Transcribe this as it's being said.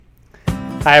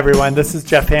Hi, everyone. This is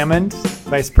Jeff Hammond,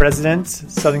 Vice President,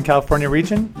 Southern California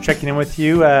Region, checking in with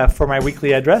you for my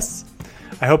weekly address.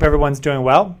 I hope everyone's doing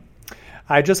well.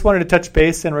 I just wanted to touch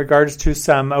base in regards to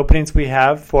some openings we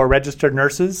have for registered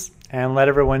nurses and let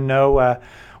everyone know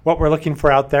what we're looking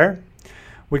for out there.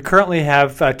 We currently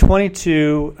have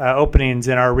 22 openings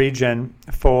in our region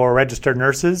for registered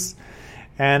nurses,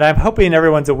 and I'm hoping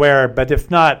everyone's aware, but if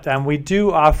not, we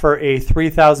do offer a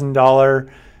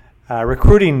 $3,000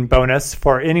 recruiting bonus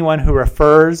for anyone who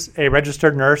refers a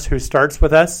registered nurse who starts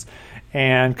with us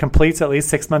and completes at least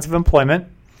 6 months of employment.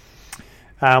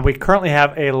 We currently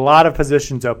have a lot of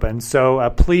positions open, so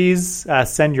please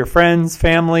send your friends,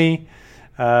 family,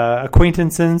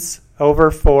 acquaintances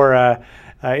over for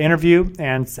interview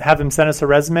and have them send us a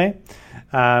resume.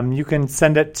 You can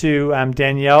send it to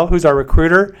Danielle, who's our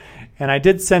recruiter, and I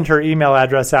did send her email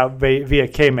address out via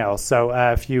K-mail, so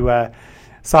if you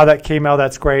saw that K-mail,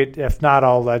 that's great. If not,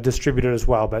 I'll distribute it as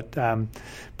well. But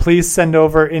please send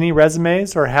over any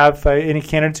resumes or have any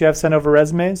candidates you have send over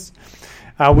resumes.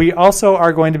 We also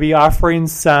are going to be offering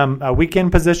some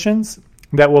weekend positions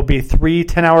that will be 3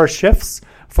 10-hour shifts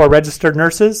for registered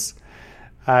nurses.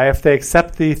 If they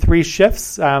accept the 3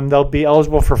 shifts, they'll be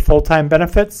eligible for full-time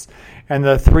benefits. And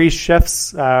the 3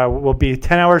 shifts will be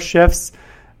 10-hour shifts,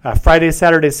 Friday,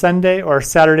 Saturday, Sunday, or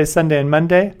Saturday, Sunday, and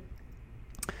Monday.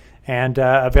 And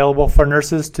available for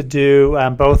nurses to do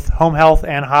both home health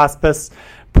and hospice,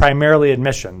 primarily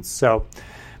admissions. So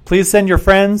please send your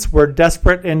friends. We're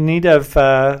desperate in need of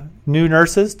new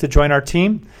nurses to join our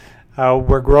team.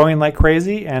 We're growing like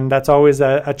crazy, and that's always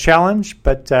a challenge.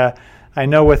 But I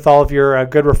know with all of your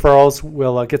good referrals,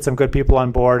 we'll get some good people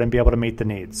on board and be able to meet the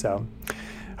needs. So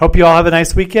hope you all have a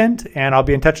nice weekend, and I'll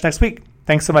be in touch next week.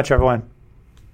 Thanks so much, everyone.